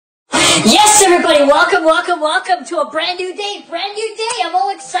Yes, everybody, welcome, welcome, welcome to a brand new day, I'm all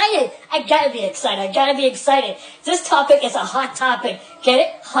excited. I gotta be excited. This topic is a hot topic. Get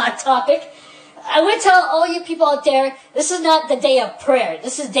it? Hot topic. I want to tell all you people out there, this is not the day of prayer.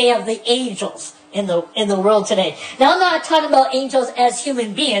 This is the day of the angels in the world today. Now, I'm not talking about angels as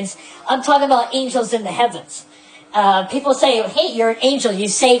human beings. I'm talking about angels in the heavens. People say, hey, you're an angel, you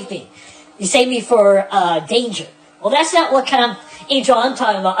saved me. You saved me for danger. Well, that's not what kind of angel I'm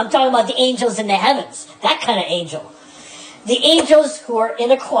talking about. I'm talking about the angels in the heavens. That kind of angel. The angels who are in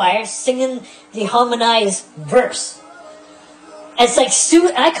a choir singing the harmonized verse. It's like,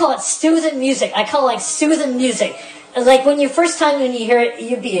 I call it soothing music. It's like when you hear it,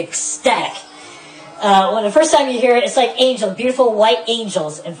 you'd be ecstatic. When the first time you hear it, it's like angels, beautiful white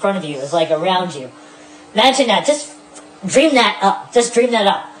angels in front of you. It's like around you. Imagine that. Just dream that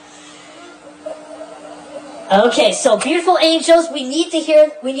up. Okay, so beautiful angels, we need to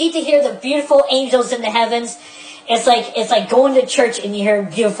hear the beautiful angels in the heavens. It's like going to church and you hear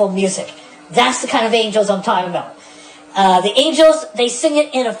beautiful music. That's the kind of angels I'm talking about. The angels, they sing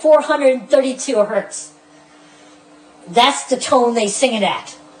it in a 432 hertz. That's the tone they sing it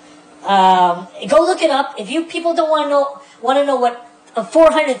at. Go look it up. If you people don't want to know what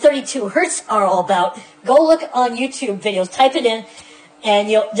 432 hertz are all about, go look on YouTube videos, type it in, and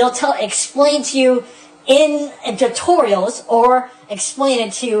they'll explain to you in tutorials, or explain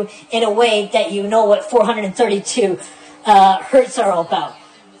it to you in a way that you know what 432 hertz are all about.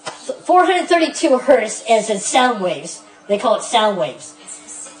 432 hertz is in sound waves. They call it sound waves.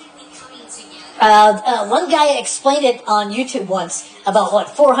 One guy explained it on YouTube once about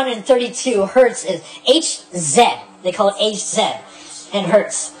what 432 hertz is. HZ. They call it HZ in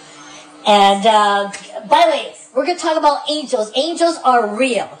hertz. And by the way, we're going to talk about angels. Angels are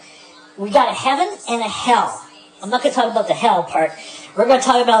real. We got a heaven and a hell. I'm not going to talk about the hell part. We're going to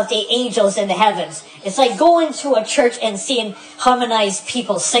talk about the angels in the heavens. It's like going to a church and seeing harmonized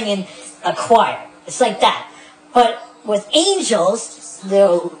people singing a choir. It's like that. But with angels,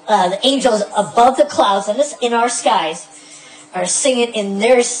 the angels above the clouds and in our skies are singing in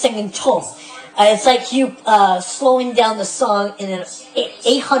their singing tone. It's like you slowing down the song in an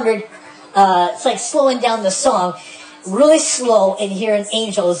 800. It's like slowing down the song really slow and hearing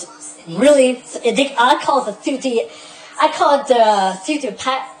angels. Really, I call it the thuti.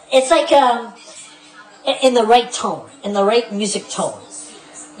 It's like in the right tone, in the right music tone.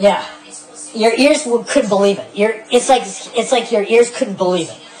 Yeah, your ears couldn't believe it. It's like your ears couldn't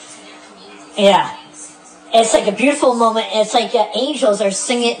believe it. Yeah, it's like a beautiful moment. It's like angels are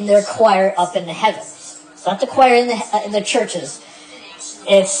singing in their choir up in the heavens. It's not the choir in the churches.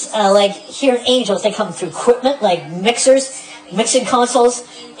 It's like hearing angels. They come through equipment like mixers, mixing consoles.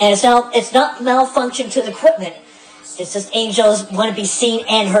 And it's not malfunction to the equipment. It's just angels want to be seen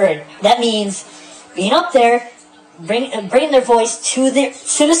and heard. That means being up there, bringing their voice to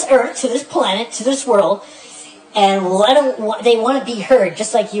this earth, to this planet, to this world, and they want to be heard,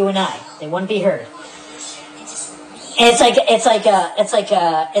 just like you and I. They want to be heard. And it's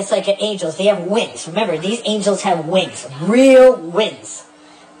like angels. They have wings. Remember, these angels have wings, real wings.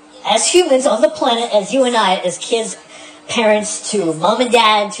 As humans on the planet, as you and I, as kids, parents, to mom and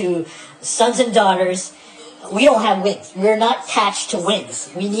dad, to sons and daughters, we don't have wings. We're not attached to wings.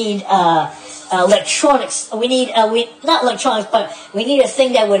 We need electronics. We need not electronics, but we need a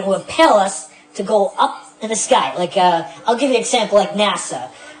thing that would propel us to go up in the sky. Like I'll give you an example, like NASA,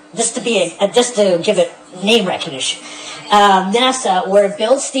 just to give it name recognition. NASA, where it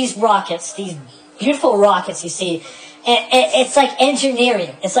builds these rockets, these beautiful rockets, you see, it's like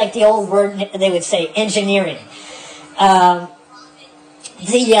engineering. It's like the old word they would say, engineering. The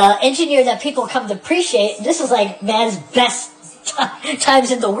engineer that people come to appreciate, this is like man's best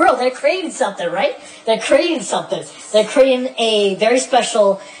times in the world. They're creating something, right? They're creating a very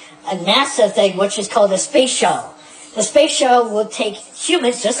special NASA thing, which is called a space shuttle. The space shuttle will take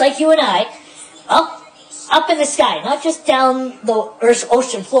humans, just like you and I, up in the sky, not just down the Earth's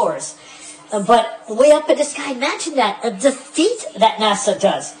ocean floors, but way up in the sky. Imagine that, the feat that NASA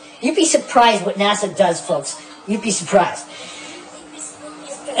does. You'd be surprised what NASA does, folks. You'd be surprised.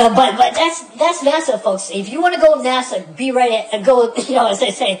 But that's NASA, folks. If you want to go to NASA, be ready and go, as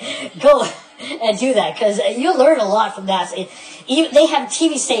they say, go and do that, because you'll learn a lot from NASA. They have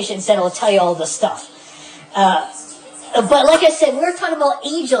TV stations that will tell you all this stuff. But like I said, we're talking about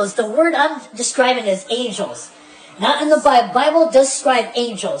angels. The word I'm describing is angels. Not in the Bible. The Bible does describe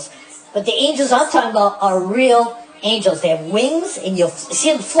angels. But the angels I'm talking about are real angels. They have wings, and you'll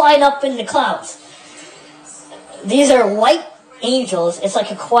see them flying up in the clouds. These are white angels. It's like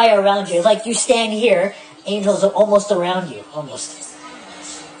a choir around you. It's like you stand here, angels are almost around you, almost.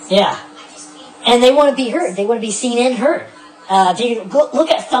 Yeah. And they want to be heard. They want to be seen and heard. If you look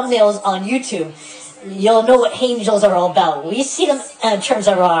at thumbnails on YouTube, you'll know what angels are all about. We see them in terms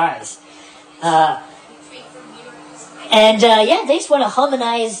of our eyes. Yeah, they just want to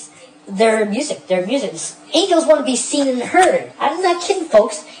harmonize their music. Angels want to be seen and heard. I'm not kidding,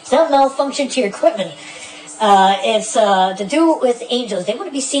 folks. It's not malfunction to your equipment. It's to do with angels. They want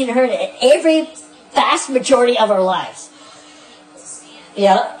to be seen and heard in every vast majority of our lives.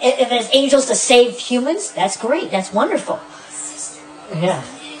 Yeah, if it's angels to save humans, that's great. That's wonderful. Yeah.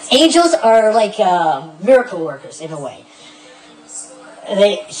 Angels are like miracle workers in a way.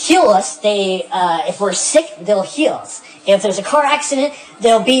 They heal us. If we're sick, they'll heal us. If there's a car accident,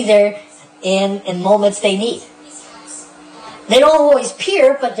 they'll be there in moments they need. They don't always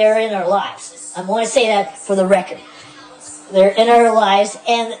appear, but they're in our lives. I want to say that for the record. They're in our lives,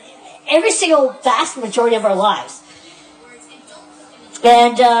 and every single vast majority of our lives.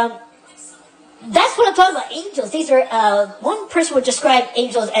 And that's what I'm talking about, angels. These are, one person would describe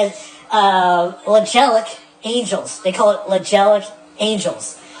angels as angelic angels. They call it angelic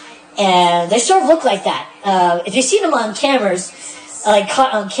angels. And they sort of look like that. If you see them on cameras, like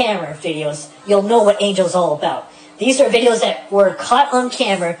caught on camera videos, you'll know what angels are all about. These are videos that were caught on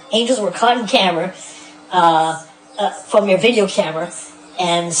camera. Angels were caught on camera from your video camera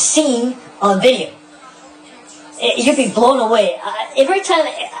and seen on video. You'd be blown away. Every time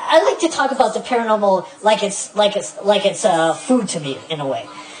I like to talk about the paranormal like it's food to me in a way.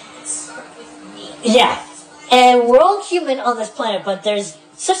 Yeah, and we're all human on this planet, but there's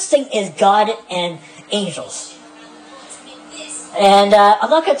such thing as God and angels. And I'm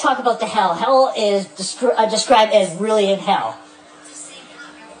not going to talk about the hell. Hell is described as really in hell.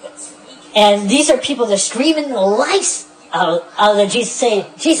 And these are people that are screaming the life out of Jesus, say,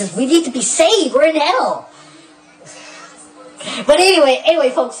 Jesus, we need to be saved. We're in hell. But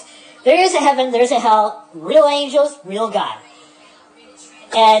anyway, folks, there is a heaven, there's a hell, real angels, real God.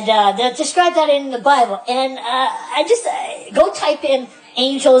 And they describe that in the Bible. And I just go type in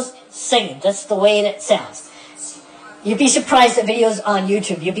angels singing. That's the way it sounds. You'd be surprised at videos on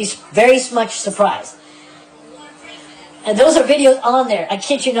YouTube. You'd be very much surprised. And those are videos on there. I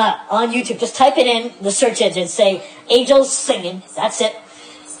kid you not, on YouTube. Just type it in the search engine, say angels singing. That's it.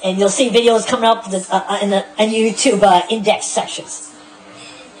 And you'll see videos coming up in the YouTube index sections.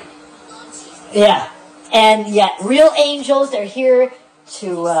 Yeah. And yeah, real angels, they're here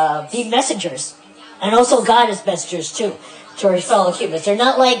to be messengers. And also God is messengers too, to our fellow humans. They're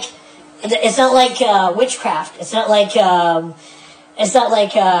not like, it's not like witchcraft. It's not like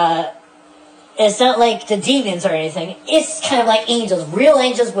the demons or anything. It's kind of like angels, real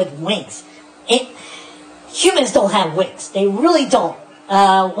angels with wings. Humans don't have wings. They really don't.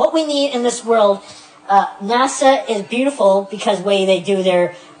 What we need in this world, NASA is beautiful because the way they do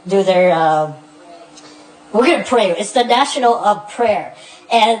their we're going to pray. It's the National of Prayer.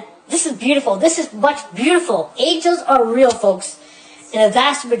 And this is beautiful. This is much beautiful. Angels are real, folks, in a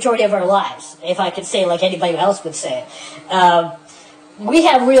vast majority of our lives, if I could say like anybody else would say it. We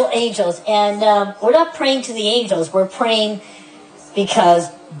have real angels, and we're not praying to the angels. We're praying because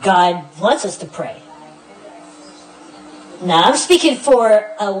God wants us to pray. Now, I'm speaking for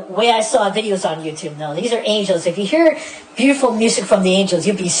a way I saw videos on YouTube. No, these are angels. If you hear beautiful music from the angels,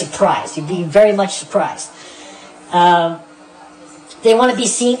 you'll be surprised. You'll be very much surprised. They want to be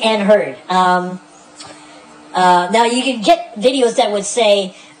seen and heard. Now, you can get videos that would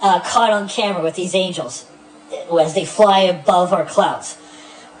say, caught on camera with these angels as they fly above our clouds.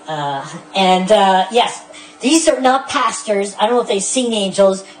 Yes, these are not pastors. I don't know if they've seen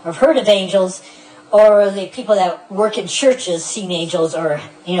angels or heard of angels, or the people that work in churches seen angels, or,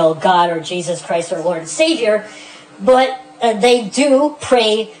 you know, God or Jesus Christ, our Lord and Savior. But they do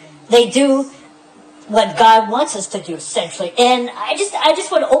pray. They do what God wants us to do, essentially. And I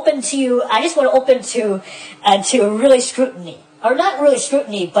just want to open to you. I just want to open to really scrutiny, or not really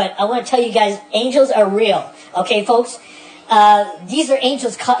scrutiny, but I want to tell you guys, angels are real. Okay, folks. These are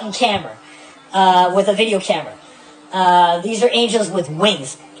angels caught in camera with a video camera. These are angels with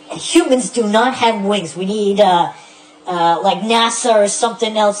wings. Humans do not have wings. We need like NASA or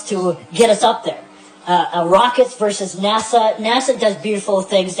something else to get us up there. Rockets versus NASA. NASA does beautiful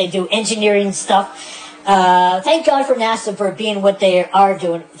things. They do engineering stuff. Thank God for NASA for being what they are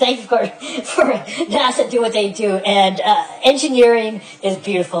doing. Thank God for NASA doing what they do. And engineering is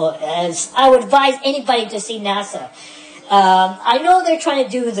beautiful. As I would advise anybody to see NASA. I know they're trying to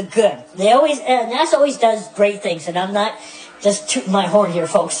do the good. They always NASA always does great things, and I'm not just tooting my horn here,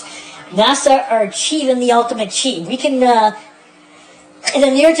 folks. NASA are achieving the ultimate achieve. We can in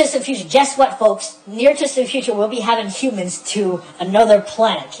the near distant future, guess what, folks? Near distant future, we'll be having humans to another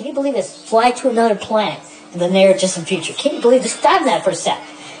planet. Can you believe this? Fly to another planet in the near distant future. Can you believe this? Stop that for a sec.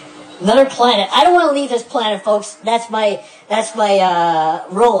 Another planet. I don't want to leave this planet, folks. That's my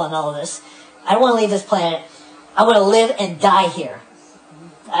role on all of this. I don't want to leave this planet. I want to live and die here.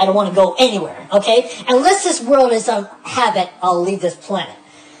 I don't want to go anywhere, okay? Unless this world is on habit, I'll leave this planet.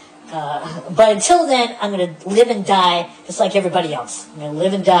 But until then, I'm going to live and die just like everybody else. I'm going to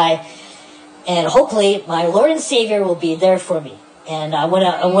live and die. And hopefully, my Lord and Savior will be there for me. And I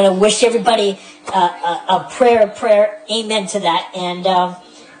want to wish everybody a prayer, amen to that. And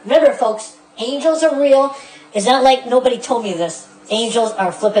remember, folks, angels are real. It's not like nobody told me this. Angels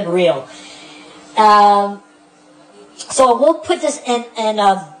are flipping real. So we'll put this in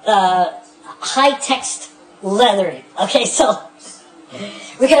high text lettering. Okay, so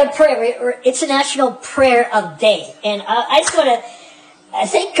we got a prayer. International Prayer of Day, and I just want to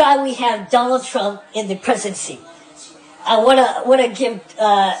thank God we have Donald Trump in the presidency. I want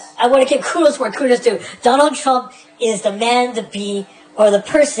to give kudos where kudos due. Donald Trump is the man to be, or the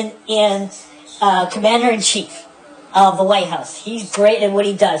person in Commander-in-Chief of the White House. He's great at what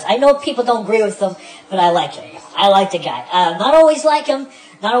he does. I know people don't agree with him, but I like him. I like the guy. Not always like him,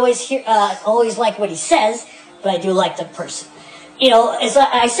 not always always like what he says, but I do like the person. You know, as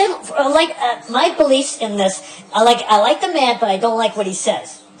I said, my beliefs in this, I like the man, but I don't like what he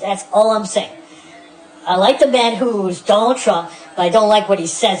says. That's all I'm saying. I like the man who's Donald Trump, but I don't like what he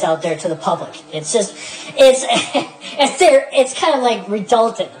says out there to the public. It's just, it's kind of like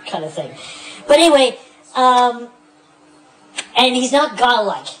redundant kind of thing. But anyway, and he's not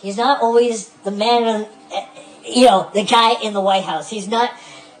godlike. He's not always the man, the guy in the White House. He's not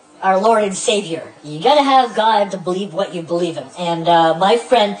our Lord and Savior. You got to have God to believe what you believe in. And my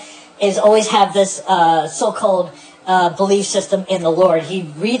friend is always have this so-called belief system in the Lord. He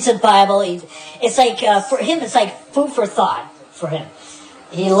reads the Bible. It's like for him, it's like food for thought for him.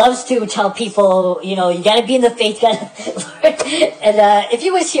 He loves to tell people, you got to be in the faith. And if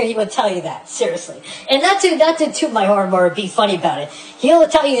he was here, he would tell you that, seriously. And not to toot my horn or be funny about it. He'll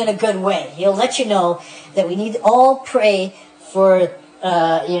tell you in a good way. He'll let you know that we need all pray for,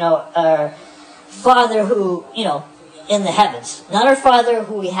 our Father who, in the heavens. Not our Father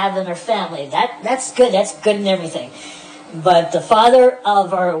who we have in our family. That's good. That's good in everything. But the Father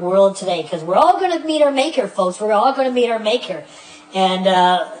of our world today, because we're all going to meet our Maker, folks. We're all going to meet our Maker. And,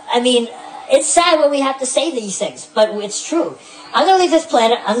 it's sad when we have to say these things, but it's true. I'm going to leave this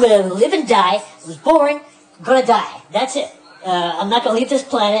planet. I'm going to live and die. It was boring. I'm going to die. That's it. I'm not going to leave this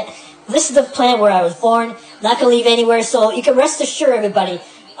planet. This is the planet where I was born. I'm not going to leave anywhere. So you can rest assured, everybody,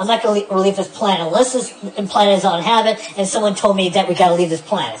 I'm not going to leave this planet unless this planet is on habit and someone told me that we got to leave this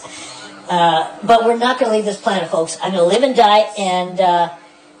planet. But we're not going to leave this planet, folks. I'm going to live and die and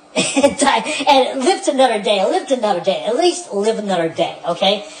die and live to another day. Live to another day. At least live another day.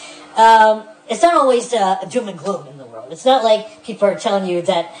 Okay. It's not always doom and gloom in the world. It's not like people are telling you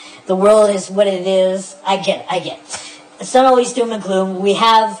that the world is what it is. I get it. It's not always doom and gloom. We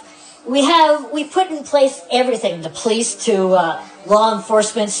put in place everything, the police to law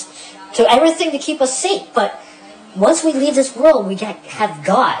enforcement, to everything to keep us safe. But once we leave this world, we got to have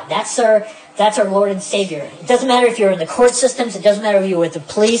God. That's our Lord and Savior. It doesn't matter if you're in the court systems. It doesn't matter if you're with the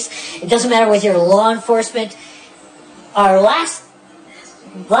police. It doesn't matter with your law enforcement. Our last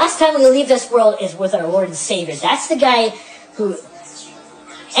time we leave this world is with our Lord and Savior. That's the guy who...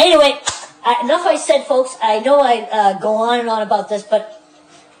 Anyway, enough I said, folks. I know I go on and on about this, but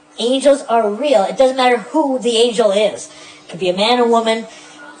angels are real. It doesn't matter who the angel is. It could be a man or woman,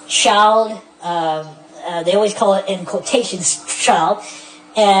 child. They always call it, in quotations, child.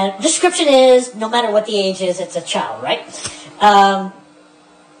 And description is, no matter what the age is, it's a child, right?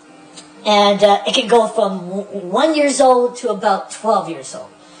 And it can go from 1 year old to about 12 years old.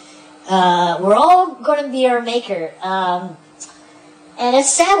 We're all going to be our Maker. And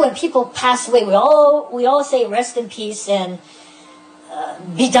it's sad when people pass away. We all say rest in peace and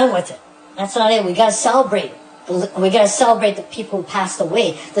be done with it. That's not it. We got to celebrate. We got to celebrate the people who passed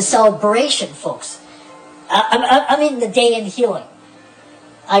away. The celebration, folks. I mean the day in healing.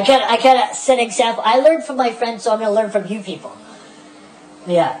 I gotta set an example. I learned from my friends, so I'm gonna learn from you people.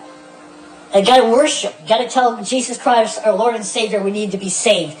 Yeah. I gotta worship. Gotta tell Jesus Christ, our Lord and Savior, we need to be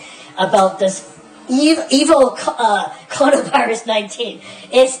saved about this evil coronavirus 19.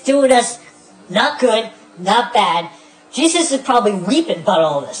 It's doing us not good, not bad. Jesus is probably weeping about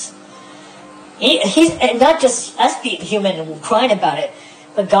all this. He's and not just us being human and crying about it,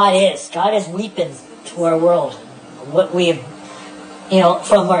 but God is. God is weeping to our world. What we have,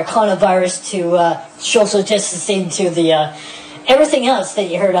 from our coronavirus to social distancing to the... everything else that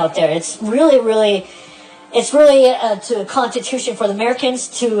you heard out there. It's really to the Constitution for the Americans,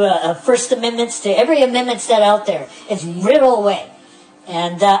 to First Amendments, to every amendment that's out there. It's riddled away.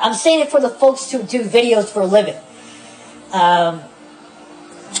 And I'm saying it for the folks who do videos for a living.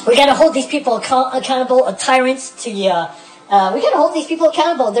 We got to hold these people accountable, tyrants to we got to hold these people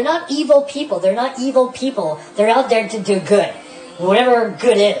accountable. They're not evil people. They're not evil people. They're out there to do good, whatever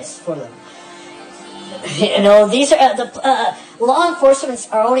good is for them. You know, these are the law enforcement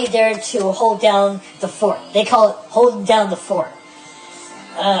are only there to hold down the fort. They call it holding down the fort.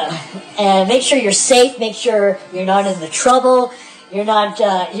 And make sure you're safe. Make sure you're not in the trouble. You're not,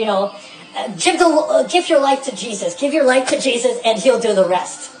 you know, give your life to Jesus. Give your life to Jesus, and He'll do the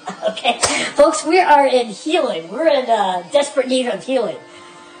rest. Okay, folks, we are in healing. We're in desperate need of healing.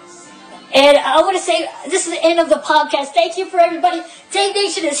 And I want to say, this is the end of the podcast. Thank you for everybody. Dave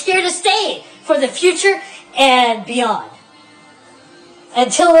Nation is here to stay for the future and beyond.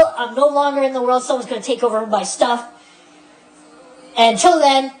 Until I'm no longer in the world, someone's going to take over my stuff. And until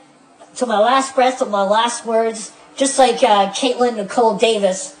then, to my last breath, to my last words, just like Caitlin Nicole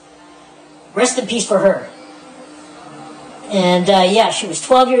Davis, rest in peace for her. And yeah, she was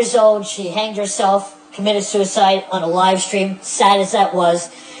 12 years old. She hanged herself, committed suicide on a live stream, sad as that was.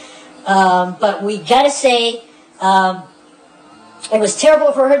 But we got to say, it was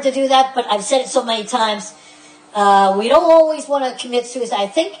terrible for her to do that, but I've said it so many times. We don't always want to commit suicide. I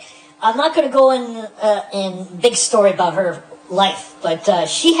think, I'm not going to go in big story about her life, but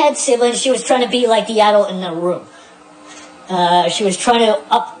she had siblings. She was trying to be like the adult in the room. She was trying to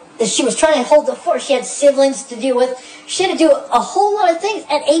hold the fort. She had siblings to deal with. She had to do a whole lot of things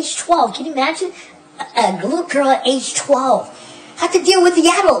at age 12. Can you imagine? A little girl at age 12 had to deal with the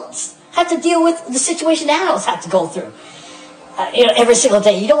adults. Had to deal with the situation adults have to go through. You know, every single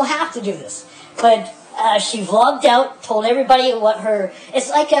day. You don't have to do this. But she vlogged out, told everybody what her... It's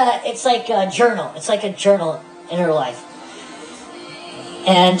like a journal. It's like a journal in her life.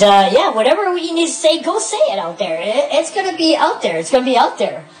 And, yeah, whatever you need to say, go say it out there. It's going to be out there. It's going to be out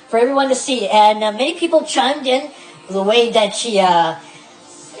there for everyone to see. And many people chimed in the way that she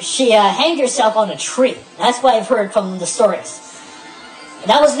hanged herself on a tree. That's what I've heard from the stories.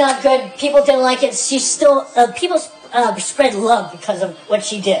 That was not good. People didn't like it. She still... people spread love because of what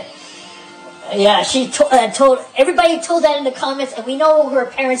she did. Yeah, she told... Everybody told that in the comments, and we know who her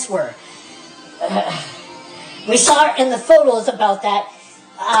parents were. We saw her in the photos about that.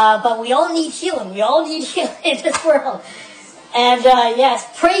 But we all need healing. We all need healing in this world. And, yes,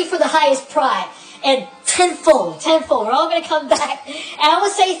 pray for the highest pride. And tenfold. We're all going to come back. And I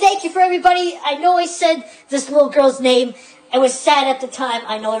want to say thank you for everybody. I know I said this little girl's name. It was sad at the time.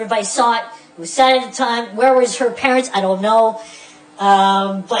 I know everybody saw it. It was sad at the time. Where was her parents? I don't know.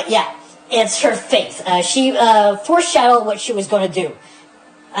 But, yeah, it's her faith. She foreshadowed what she was going to do.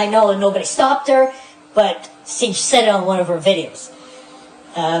 I know nobody stopped her, but she said it on one of her videos.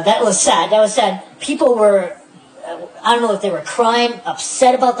 That was sad. That was sad. People were, I don't know if they were crying,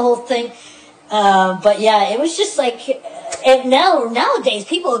 upset about the whole thing. But yeah, it was just like, and nowadays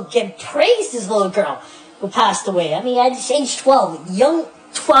people give praise to this little girl who passed away. I mean, at age 12, young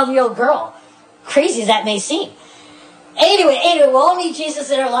 12-year-old girl. Crazy as that may seem. Anyway, we all need Jesus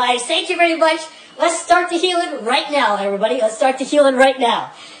in our lives. Thank you very much. Let's start the healing right now, everybody. Let's start the healing right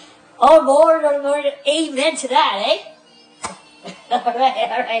now. Oh, Lord, amen to that, eh? All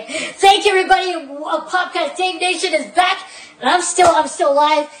right. Thank you, everybody. Podcast Dave Nation is back, and I'm still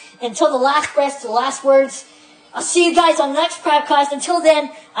alive until the last breath, the last words. I'll see you guys on the next podcast. Until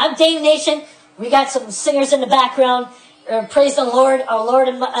then, I'm Dave Nation. We got some singers in the background. Praise the Lord, our Lord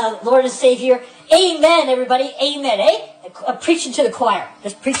and Savior. Amen, everybody. Amen, eh? Preaching to the choir.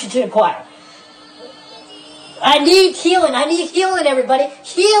 Just preaching to the choir. I need healing. Everybody.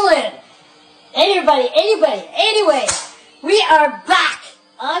 Healing. Anybody. Anyway. We are back.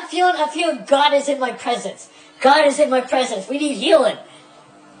 I'm feeling God is in my presence. God is in my presence. We need healing.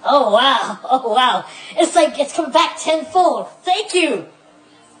 Oh, wow. It's like it's coming back tenfold. Thank you.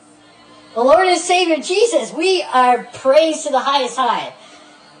 The Lord and Savior Jesus, we are praised to the highest high.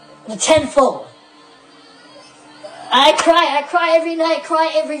 The tenfold. I cry every night, cry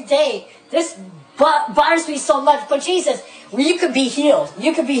every day. This bothers me so much. But Jesus, you could be healed.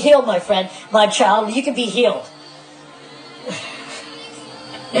 You could be healed, my friend, my child. You could be healed.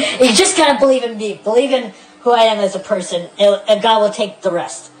 You just gotta believe in me. Believe in who I am as a person, and God will take the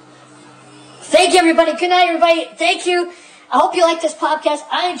rest. Thank you, everybody. Good night, everybody. Thank you. I hope you like this podcast.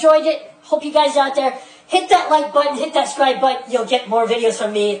 I enjoyed it. Hope you guys out there hit that like button, hit that subscribe button. You'll get more videos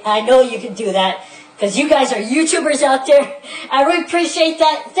from me. I know you can do that because you guys are YouTubers out there. I really appreciate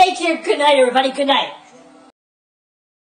that. Thank you. Good night, everybody. Good night.